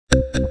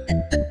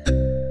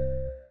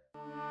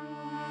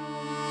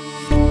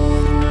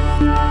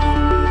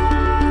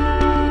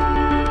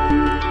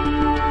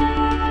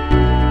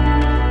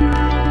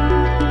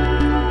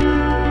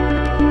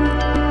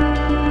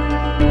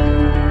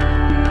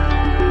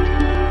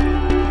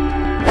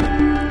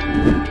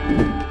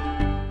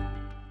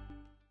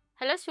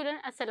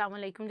students, Assalamu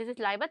alaikum. This is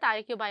Laiba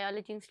Tariq, your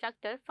biology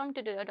instructor from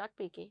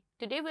tutoria.pk.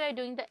 Today we are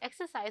doing the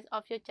exercise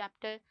of your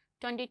chapter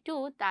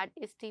 22, that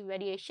is the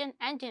variation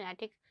and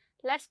genetics.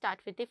 Let's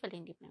start with the filling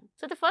in the blank.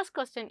 So the first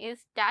question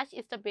is, dash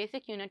is the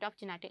basic unit of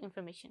genetic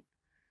information.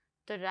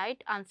 The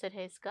right answer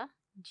है इसका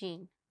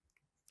gene.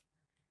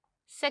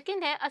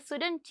 Second है, a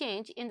sudden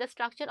change in the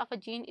structure of a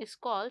gene is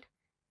called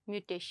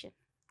mutation.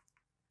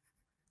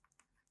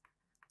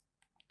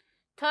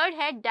 Third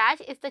है,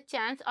 dash is the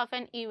chance of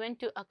an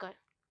event to occur.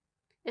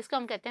 इसको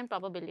हम कहते हैं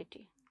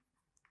probability.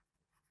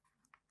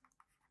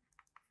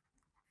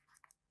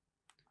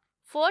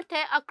 Fourth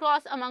है, a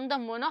cross among the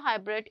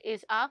monohybrid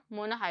is a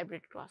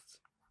monohybrid cross.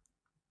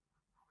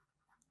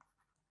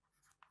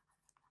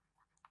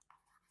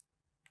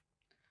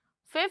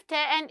 Fifth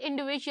है, an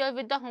individual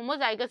with the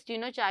homozygous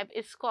genotype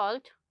is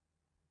called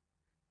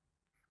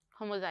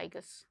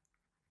homozygous.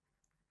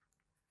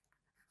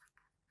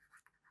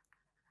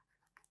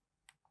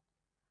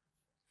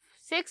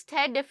 Sixth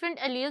है, different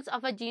alleles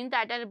of a gene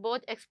that are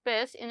both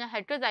expressed in a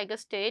heterozygous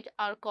state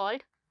are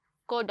called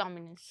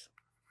codominance.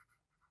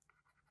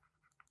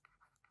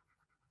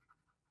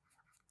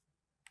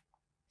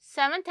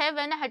 Seventh है,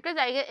 when a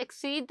heterozygous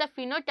exceeds the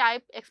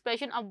phenotype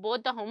expression of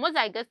both the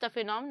homozygous, the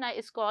phenomena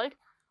is called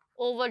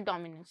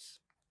overdominance.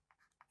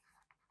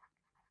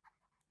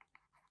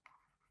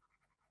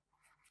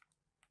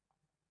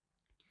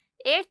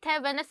 Eighth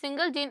है, when a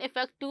single gene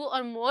affects two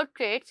or more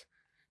traits,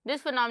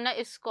 this phenomena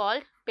is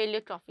called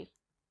paleotrophy.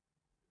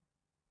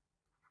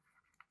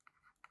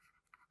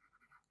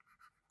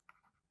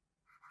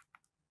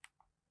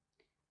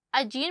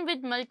 A gene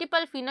with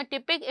multiple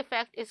phenotypic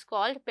effects is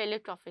called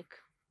paleotrophic.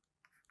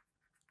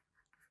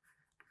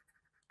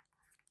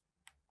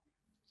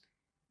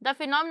 The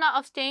phenomena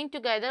of staying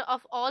together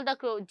of all the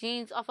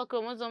genes of a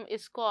chromosome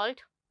is called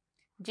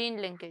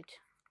gene linkage.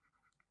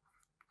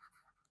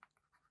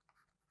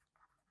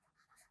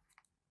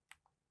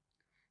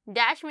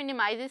 Dash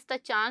minimizes the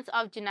chance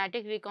of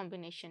genetic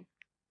recombination.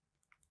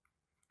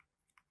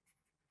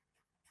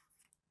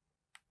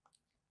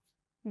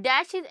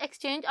 Dash is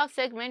exchange of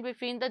segment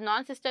between the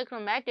non-sister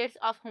chromatids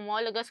of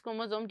homologous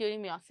chromosome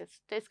during meiosis.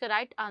 तो इसका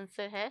right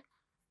answer है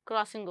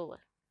crossing over.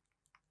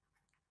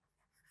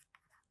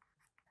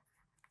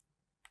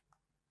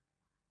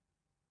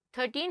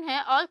 Thirteen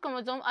है, all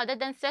chromosomes other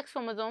than sex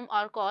chromosome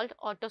are called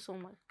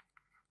autosomal.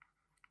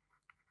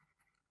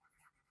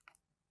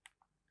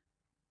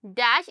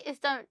 Dash is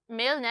the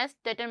maleness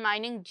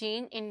determining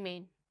gene in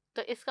male.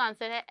 तो इसका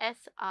answer है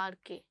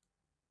SRK,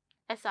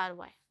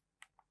 SRY.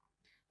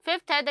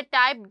 Fifth है, the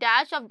type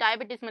dash of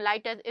diabetes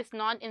mellitus is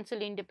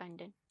non-insulin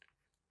dependent.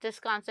 तो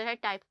इसका answer है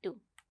type 2.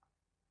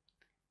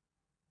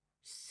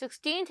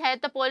 16th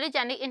है, the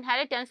polygenic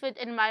inheritance with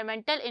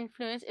environmental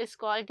influence is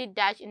called the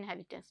dash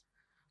inheritance,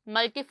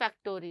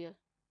 multifactorial.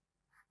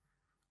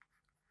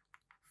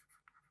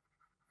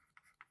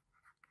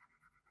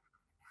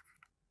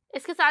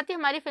 इसके साथ ही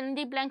हमारी fill in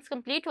the blanks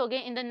complete हो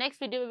गए. In the next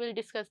video we will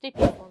discuss the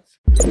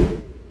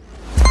pitfalls.